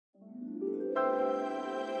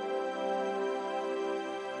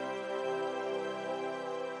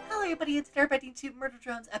Hello, everybody. It's Airbending to Murder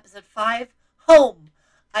Drones, episode 5, Home.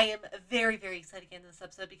 I am very, very excited to get into this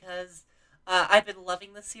episode because I've been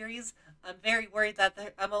loving this series. I'm very worried that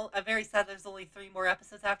I'm very sad there's only 3 more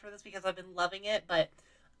episodes after this because I've been loving it. But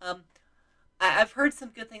um, I've heard some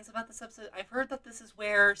good things about this episode. I've heard that this is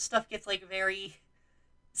where stuff gets like very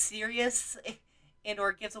serious and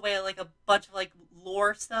or gives away like a bunch of like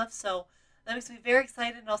lore stuff. So that makes me very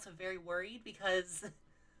excited and also very worried because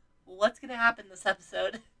what's gonna happen this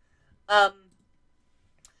episode? Um,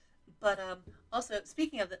 but also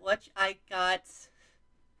speaking of which, I got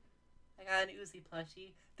an Uzi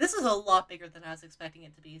plushie. This is a lot bigger than I was expecting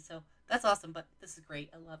it to be, so that's awesome. But this is great.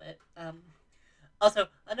 I love it. Also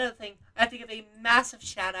another thing, I have to give a massive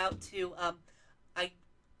shout out to I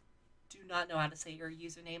do not know how to say your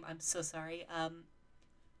username. I'm so sorry.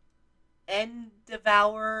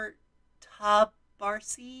 Endevour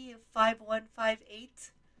Tabarsi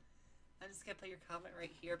 5158. I'm just gonna put your comment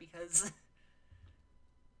right here because,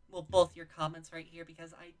 well, both your comments right here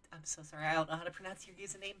because I'm so sorry. I don't know how to pronounce your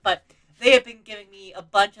username, but they have been giving me a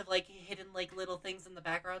bunch of like hidden like little things in the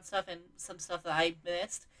background stuff and some stuff that I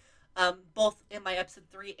missed, both in my episode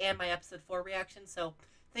 3 and my episode 4 reaction. So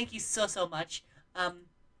thank you so much,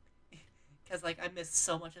 because like I missed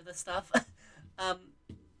so much of this stuff, um,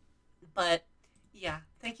 but yeah,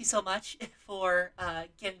 thank you so much for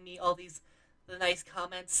giving me all the nice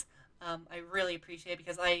comments. I really appreciate it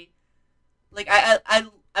because I'm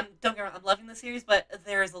don't get me wrong, I'm loving the series, but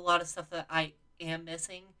there is a lot of stuff that I am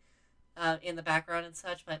missing in the background and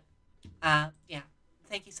such. But yeah,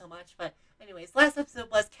 thank you so much. But anyways, last episode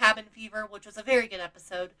was Cabin Fever, which was a very good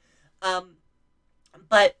episode. Um,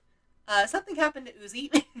 but something happened to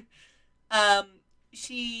Uzi. um,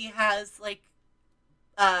 she has like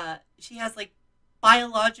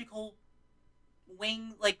biological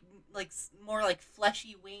wing like more like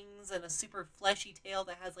fleshy wings and a super fleshy tail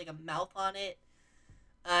that has like a mouth on it,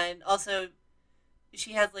 and also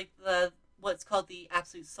she has like the what's called the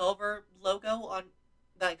Absolute Solver logo on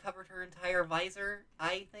that covered her entire visor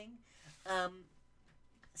eye thing. um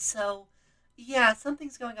so yeah,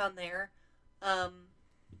 something's going on there. um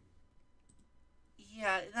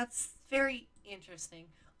yeah, that's very interesting.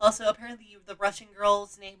 Also, apparently the Russian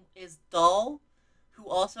girl's name is Doll, who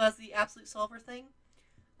also has the Absolute Solver thing.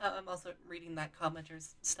 I'm also reading that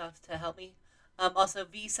commenter's stuff to help me. Also,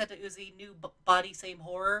 V said to Uzi, new body, same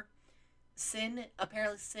horror. Sin,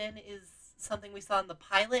 apparently Sin is something we saw in the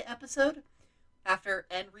pilot episode after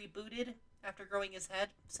N rebooted after growing his head.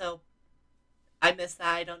 So I missed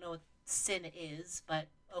that. I don't know what Sin is, but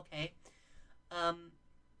okay. Um,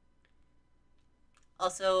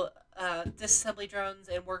 Also, disassembly drones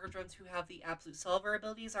and worker drones who have the Absolute Solver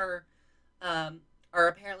abilities um, are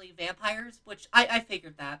apparently vampires, which I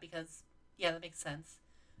figured that because yeah, that makes sense.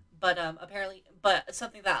 But apparently, but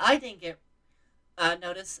something that I didn't get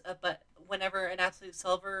notice, but whenever an Absolute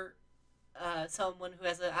Solver, someone who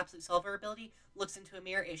has an Absolute Solver ability looks into a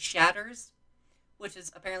mirror, it shatters, which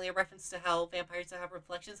is apparently a reference to how vampires have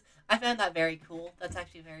reflections. I found that very cool. That's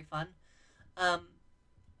actually very fun. Um,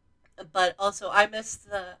 but also I missed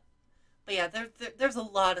the. But yeah, there's a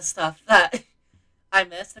lot of stuff that I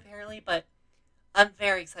missed apparently, but I'm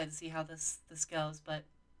very excited to see how this goes. But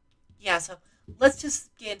yeah, so let's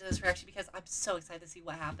just get into this reaction because I'm so excited to see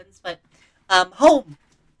what happens. But home.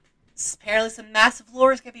 Apparently some massive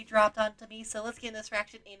lore is gonna be dropped onto me, so let's get into this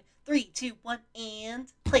reaction in 3, 2, 1,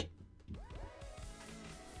 and play.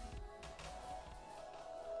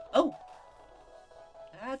 Oh,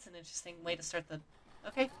 that's an interesting way to start the.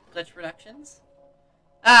 Okay, Glitch Productions.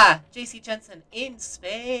 Ah, J.C. Jensen in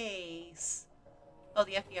space. Oh,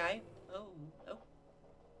 the FBI. Oh, oh.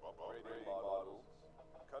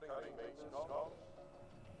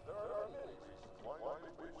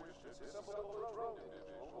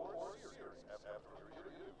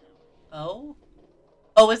 Oh?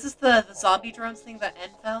 Oh, is this the zombie drones thing that N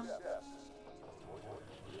found?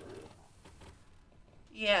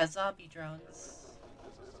 Yeah, zombie drones.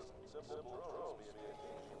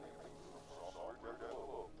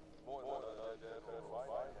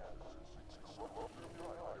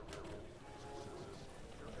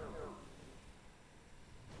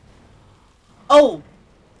 Oh!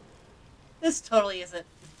 This totally isn't.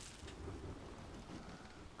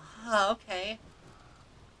 Ah, okay.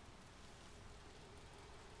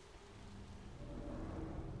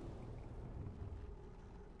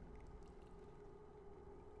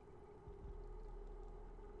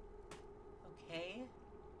 Okay.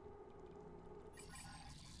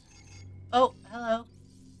 Oh, hello.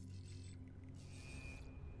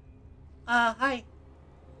 Hi.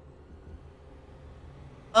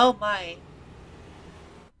 Oh my.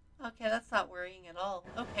 Okay, that's not worrying at all.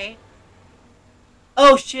 Okay.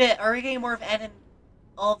 Oh shit, are we getting more of N and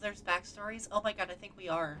all of their backstories? Oh my god, I think we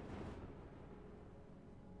are.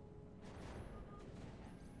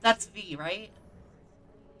 That's V, right?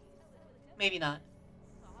 Maybe not.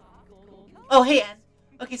 Oh, hey, N.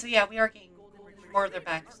 Okay, so yeah, we are getting more of their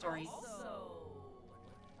backstories.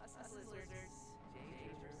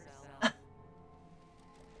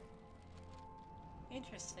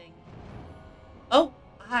 Interesting. Oh,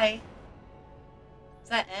 hi. Is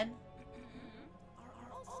that N?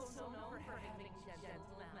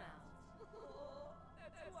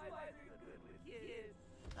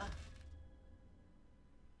 Uh,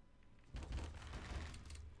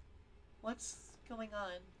 what's going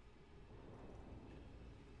on?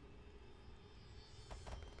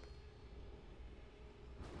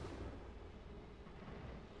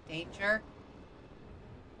 Danger?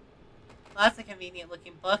 Well, that's a convenient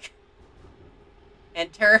looking book.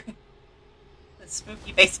 Enter. The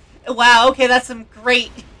spooky base. Wow, okay, that's some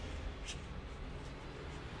great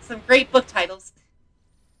book titles.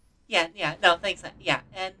 Yeah, no, thanks. Yeah,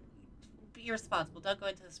 and be responsible. Don't go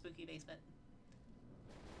into the spooky basement.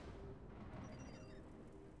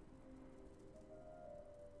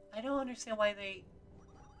 I don't understand why they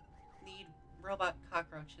need robot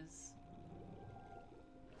cockroaches.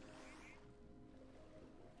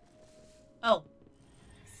 Oh.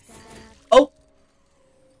 Oh!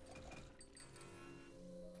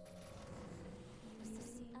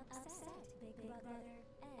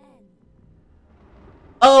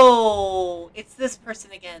 Oh! It's this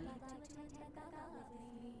person again.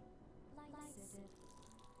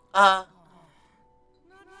 Uh.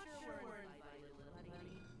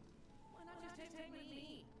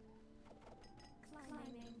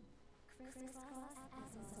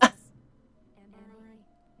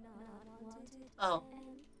 Oh.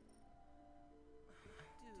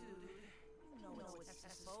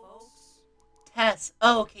 Tess.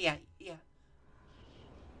 Oh, okay, yeah.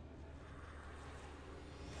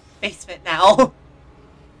 Basement now.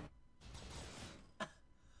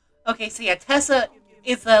 Okay, so yeah, Tessa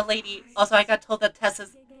is the lady. Also, I got told that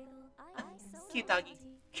Tessa's cute doggy.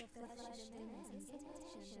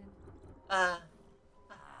 Uh,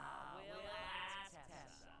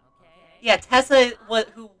 yeah, Tessa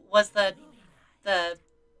who was the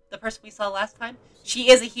the person we saw last time. She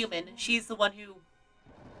is a human. She's the one who.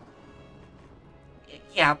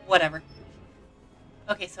 Yeah, whatever.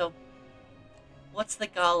 Okay, so what's the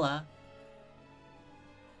gala?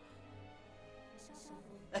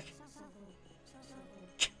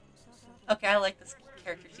 Okay, I like this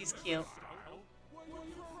character. She's cute.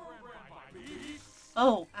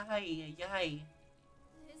 Oh, ay.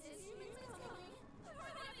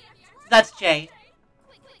 That's Jay.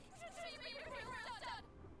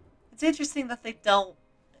 It's interesting that they don't.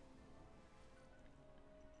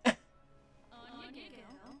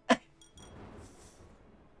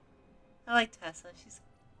 I like Tessa. She's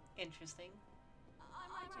interesting.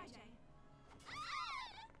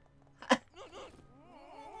 So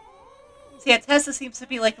yeah, Tessa seems to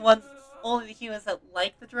be like only the humans that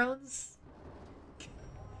like the drones.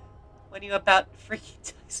 When you about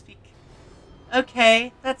freaking speak.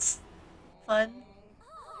 Okay, that's fun.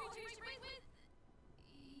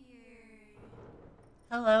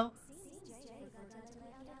 Hello.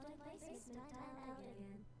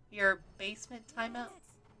 Your basement timeout?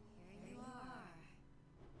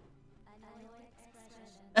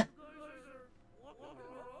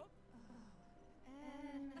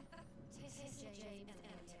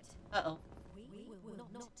 Uh-oh.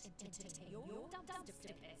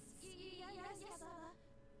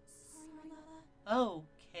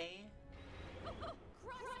 Okay.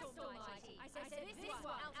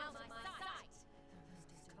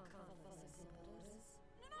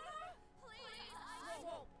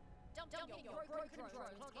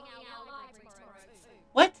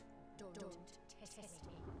 What?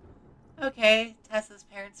 Okay, Tessa's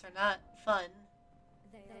parents are not fun.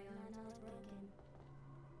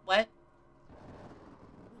 What?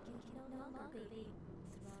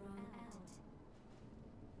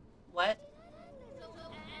 What?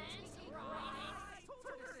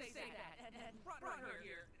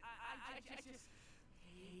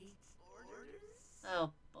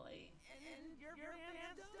 Oh boy.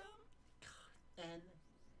 N.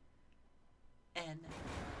 N.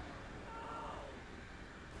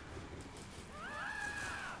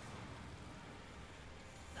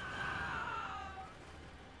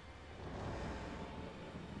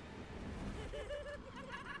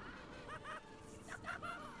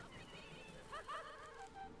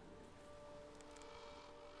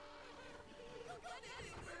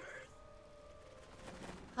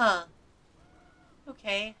 Huh.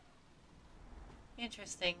 Okay.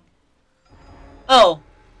 Interesting. Oh.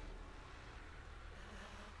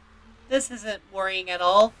 This isn't worrying at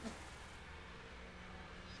all.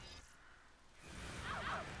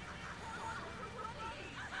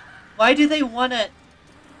 Why do they want to...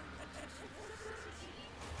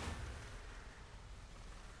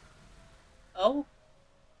 Oh?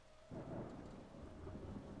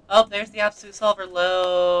 Oh, there's the Absolute Solver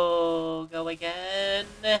logo again.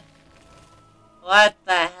 What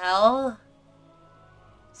the hell?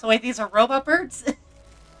 So wait, these are robot birds?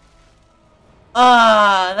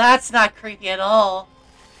 That's not creepy at all.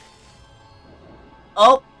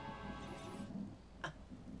 Oh.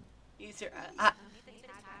 Use your...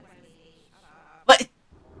 what?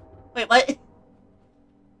 Wait, what?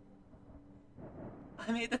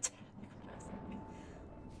 I made the tag.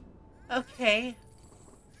 Okay.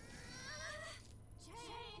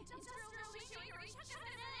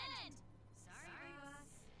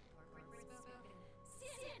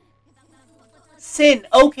 Sin.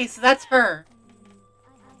 Okay, so that's her.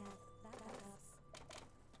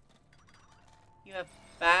 You have...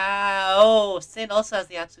 Oh, Sin also has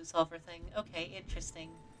the Absolute Solver thing. Okay, interesting.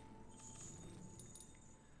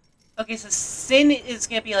 Okay, so Sin is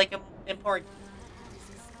gonna be like important.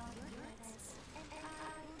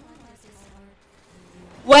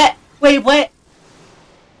 What? Wait, what?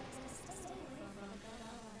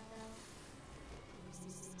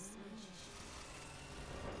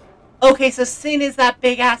 Okay, so Sin is that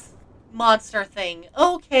big ass monster thing.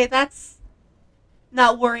 Okay, that's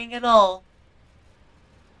not worrying at all.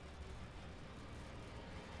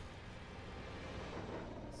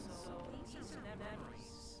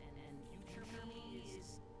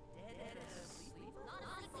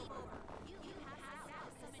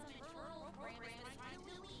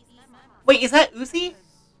 Wait, is that Uzi?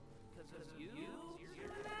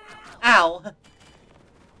 Ow.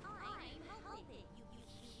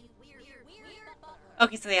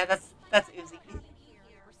 Okay, so yeah, that's Uzi.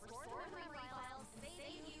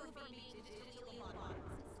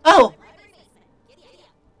 Oh!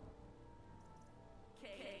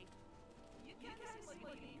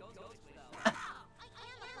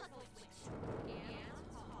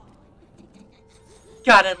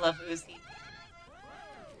 God, I love Uzi.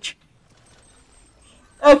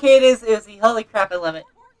 Okay, it is Uzi. Holy crap, I love it.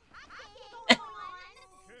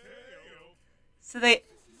 So they...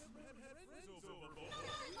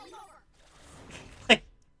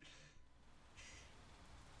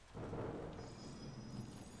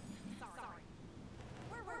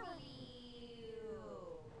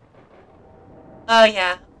 Oh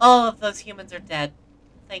yeah, all of those humans are dead.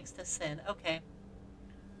 Thanks to Sin. Okay.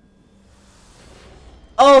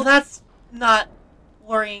 Oh, that's not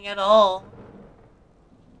worrying at all.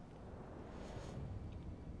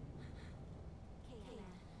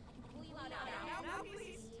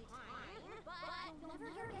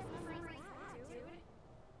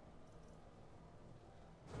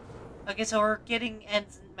 Okay, so we're getting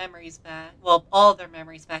N's memories back. Well, all their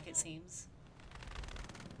memories back, it seems.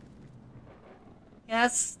 Yeah,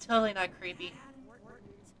 that's totally not creepy.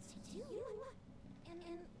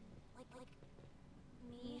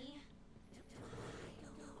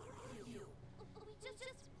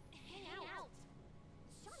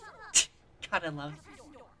 God, I love it.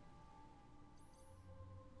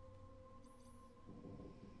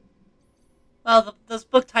 Well, those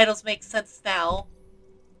book titles make sense now.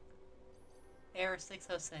 Error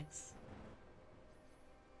 606.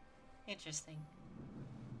 Interesting.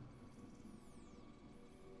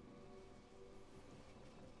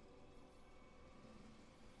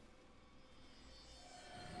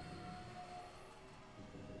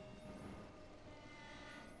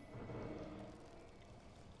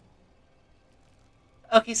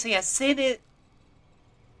 Okay, so yeah, Sin is...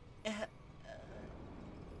 yeah,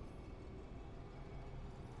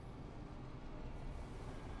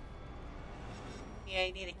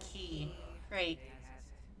 you need a key. Great.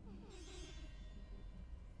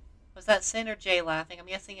 Was that Sin or Jay laughing? I'm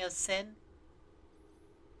guessing it was Sin.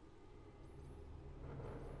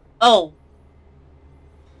 Oh.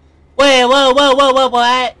 Wait, whoa, whoa, whoa, whoa,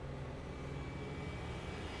 what?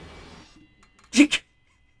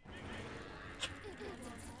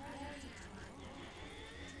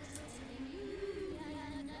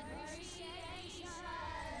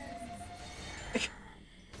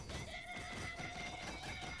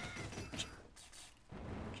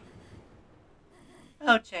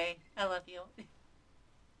 Oh, Jay, I love you.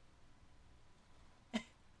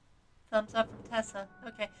 Thumbs up from Tessa.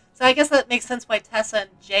 Okay, so I guess that makes sense why Tessa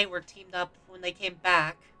and Jay were teamed up when they came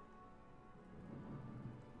back.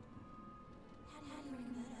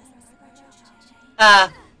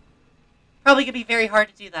 Probably gonna be very hard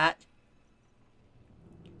to do that.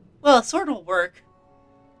 Well, a sword will work.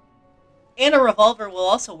 And a revolver will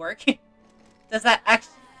also work. Does that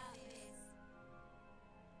actually...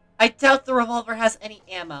 I doubt the revolver has any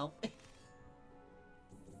ammo.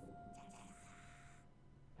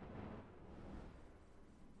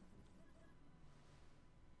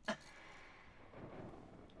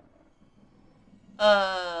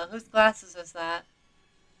 Whose glasses is that?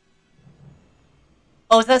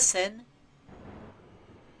 Oh, is that Sin?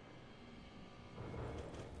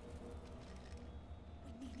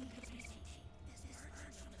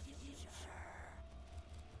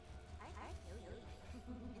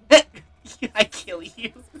 I kill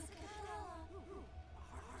you.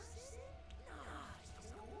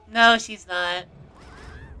 No, she's not.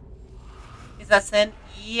 Is that Sin?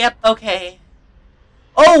 Yep, okay.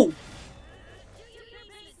 Oh!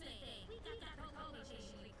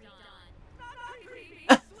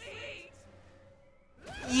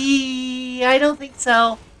 Yeah, I don't think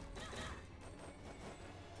so.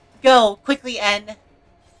 Go, quickly end.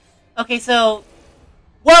 Okay, so...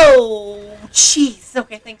 Whoa! Jeez.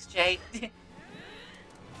 Okay, thanks, Jay.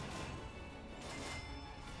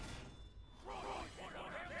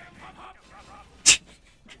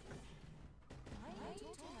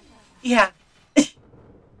 Yeah.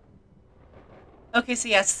 Okay, so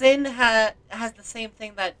yeah, Sin has the same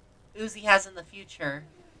thing that Uzi has in the future.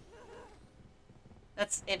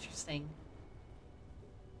 That's interesting.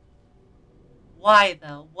 Why,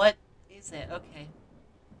 though? What is it? Okay.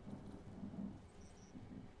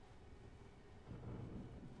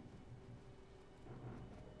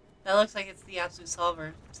 That looks like it's the Absolute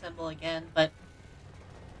Solver symbol again, but...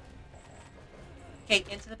 Okay,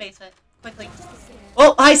 into the basement. Quickly.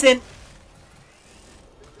 Oh, hi, Sin!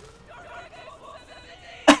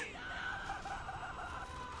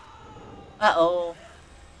 Uh-oh.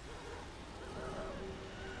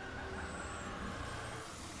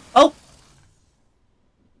 Oh!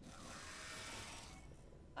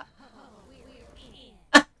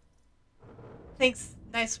 Thanks.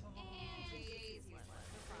 Nice.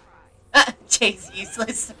 Jay's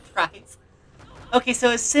useless surprise. Okay, so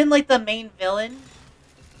is Sin like the main villain?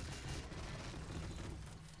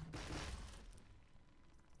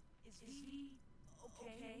 Is Vivi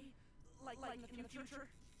okay? Like in the future?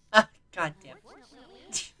 God damn.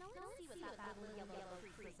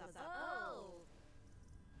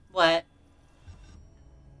 What?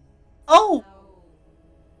 Oh!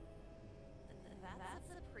 That's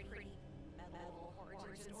a pretty memorable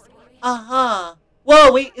origin story. Uh-huh.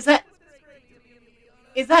 Whoa, wait, is that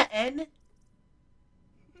N? Okay,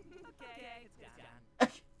 it's done.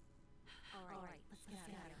 Alright, let's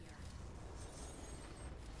get out of here.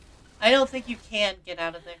 I don't think you can get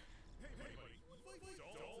out of there.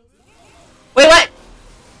 Wait, what?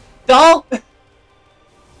 Doll?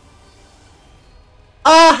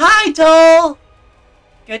 Hi, Doll!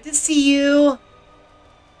 Good to see you.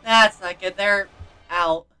 That's not good. They're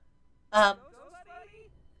out.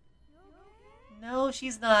 No,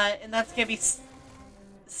 she's not. And that's gonna be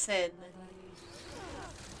Sin.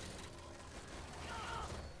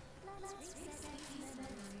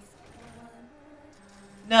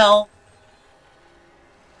 No.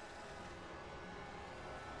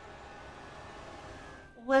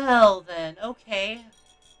 Well, then. Okay.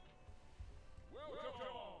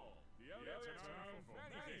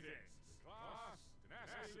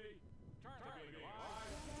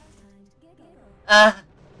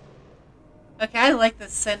 Okay, I like the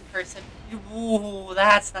Sin person. Ooh,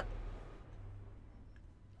 that's not...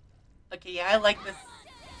 Okay, yeah, I like this.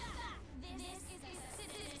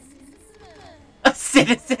 A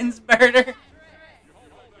citizen's murder.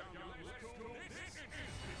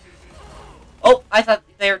 Oh, I thought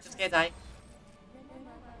they were just gonna die.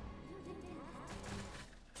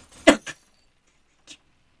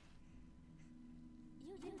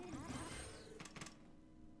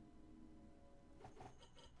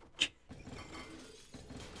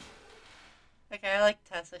 Okay, I like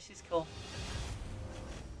Tessa. She's cool.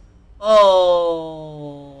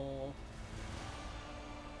 Oh.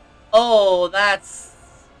 Oh, that's...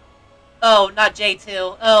 Oh, not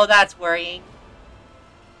J2. Oh, that's worrying.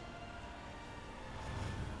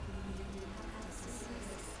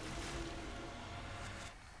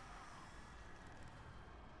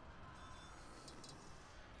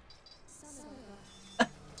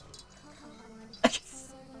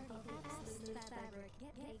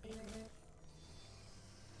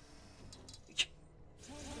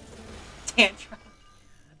 Tantrum.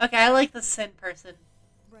 Okay, I like the Sin person.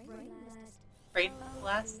 Brain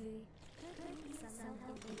blast?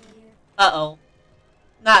 Uh-oh.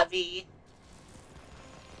 Not V.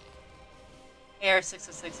 Air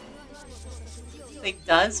 606 thing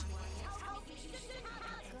does.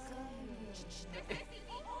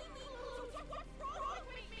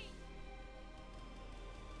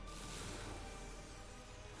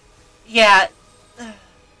 Yeah.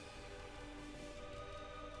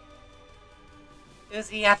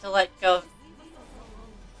 Uzi, you have to let go.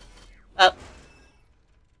 Oh.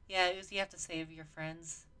 Yeah, Uzi, you have to save your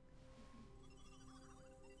friends.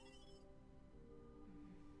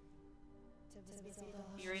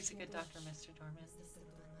 Yuri's a good doctor, Mr. Dorman.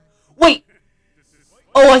 Wait!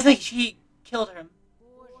 Oh, I think she killed him.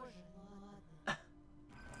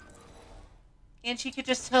 And she could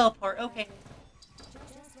just teleport. Okay.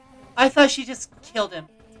 I thought she just killed him.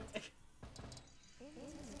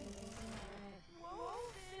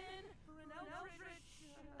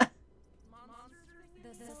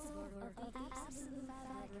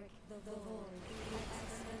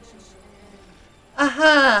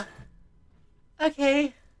 Aha!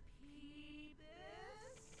 Okay.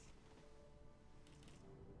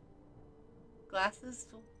 Glasses?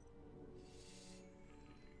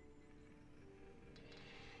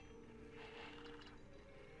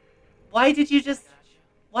 Why did you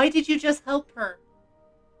just help her?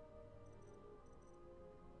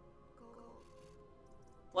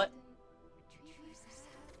 What?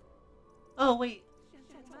 Oh, wait.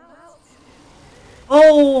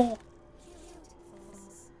 Oh!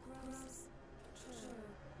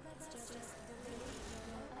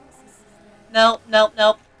 No, no,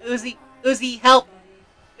 no. Uzi, Uzi, help!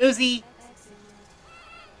 Uzi!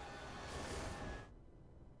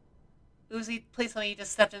 Uzi, please tell me you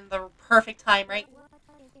just stepped in the perfect time, right?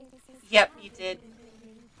 Yep, you did.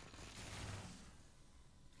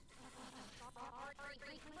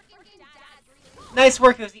 Nice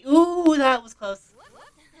work, Uzi. Ooh, that was close.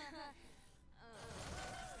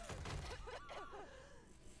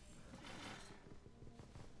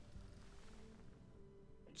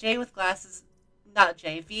 Jay with glasses, not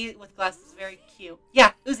Jay. V with glasses, very cute.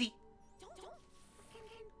 Yeah, Uzi.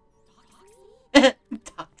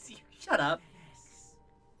 Doxy, shut up.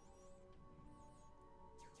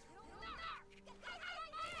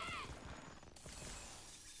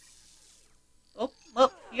 Oh,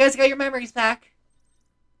 well, you guys got your memories back.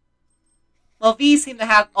 Well, V seem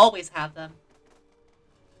to always have them.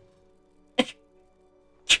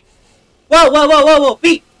 Whoa, whoa, whoa, whoa, whoa!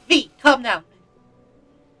 V, calm down.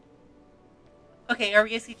 Okay, are we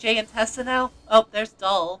gonna see Jay and Tessa now? Oh, there's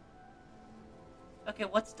Dull. Okay,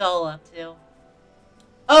 what's Dull up to?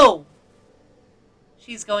 Oh!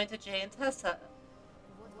 She's going to Jay and Tessa.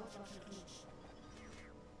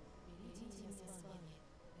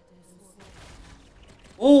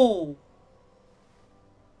 Ooh!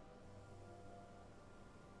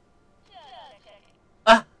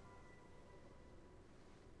 Ah!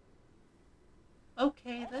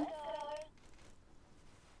 Okay, then.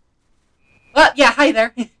 Yeah, hi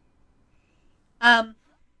there.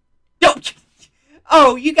 Don't.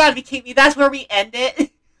 Oh, you gotta be kidding me. That's where we end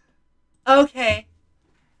it? Okay.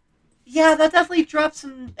 Yeah, that definitely dropped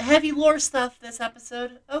some heavy lore stuff this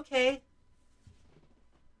episode. Okay.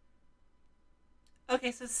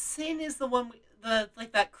 Okay, so Sin is the one,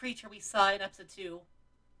 that creature we saw in episode 2.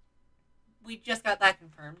 We just got that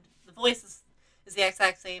confirmed. The voice is the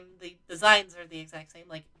exact same. The designs are the exact same.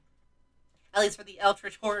 Like, at least for the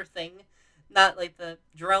Eldritch Horror thing. Not like the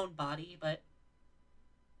drone body, but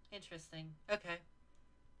interesting. Okay.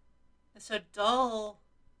 So Doll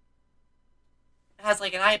has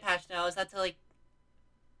like an eye patch now. Is that to like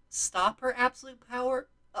stop her absolute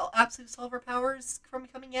silver powers from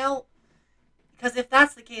coming out? Because if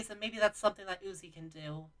that's the case, then maybe that's something that Uzi can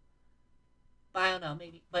do. But I don't know,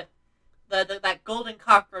 maybe. But that golden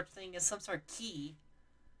cockroach thing is some sort of key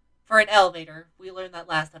for an elevator. We learned that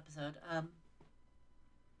last episode.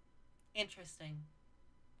 Interesting.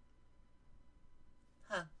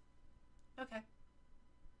 Huh. Okay.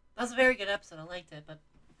 That was a very good episode. I liked it, but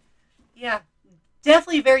yeah,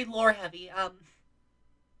 definitely very lore heavy.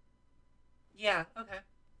 Yeah. Okay.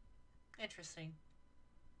 Interesting.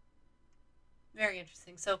 Very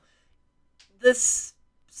interesting. So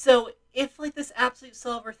if like this absolute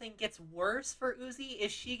silver thing gets worse for Uzi,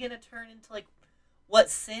 is she gonna turn into like what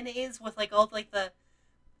Sin is with like all the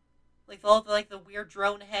weird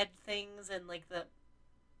drone head things and like the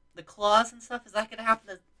claws and stuff? Is that gonna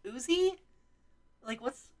happen to Uzi? Like,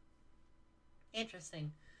 what's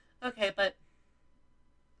interesting? Okay,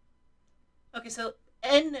 so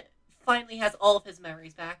N finally has all of his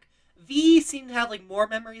memories back. V seemed to have like more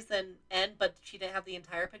memories than N, but she didn't have the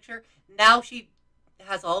entire picture. Now she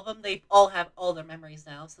has all of them. They all have all their memories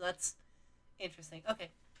now, so that's interesting. Okay,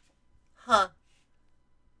 huh?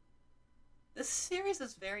 This series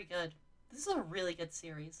is very good. This is a really good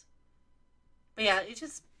series. But yeah, it's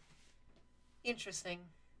just interesting.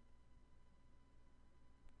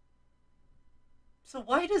 So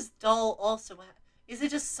why does Dull also is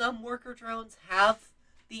it just some worker drones have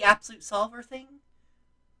the absolute solver thing?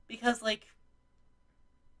 Because like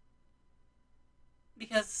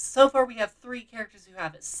because so far we have three characters who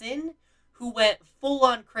have it. Sin, who went full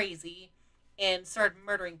on crazy and started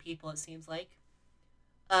murdering people, it seems like.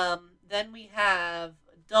 Then we have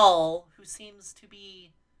Dull, who seems to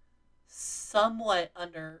be somewhat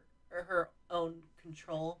under her own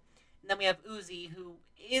control. And then we have Uzi, who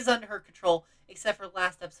is under her control, except for the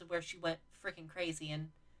last episode where she went freaking crazy and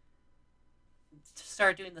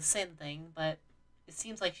started doing the sin thing, but it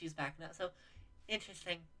seems like she's back now. So,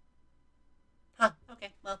 interesting. Huh, okay,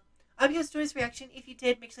 well, I hope you guys enjoyed this reaction. If you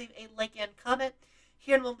did, make sure you leave a like and comment.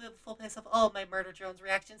 Here in a moment, we have a full playlist of all of my Murder Drones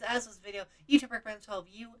reactions. As this video, YouTube recommends to all of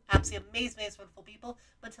you absolutely amazing, wonderful people.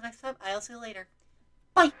 But until next time, I'll see you later.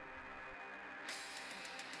 Bye!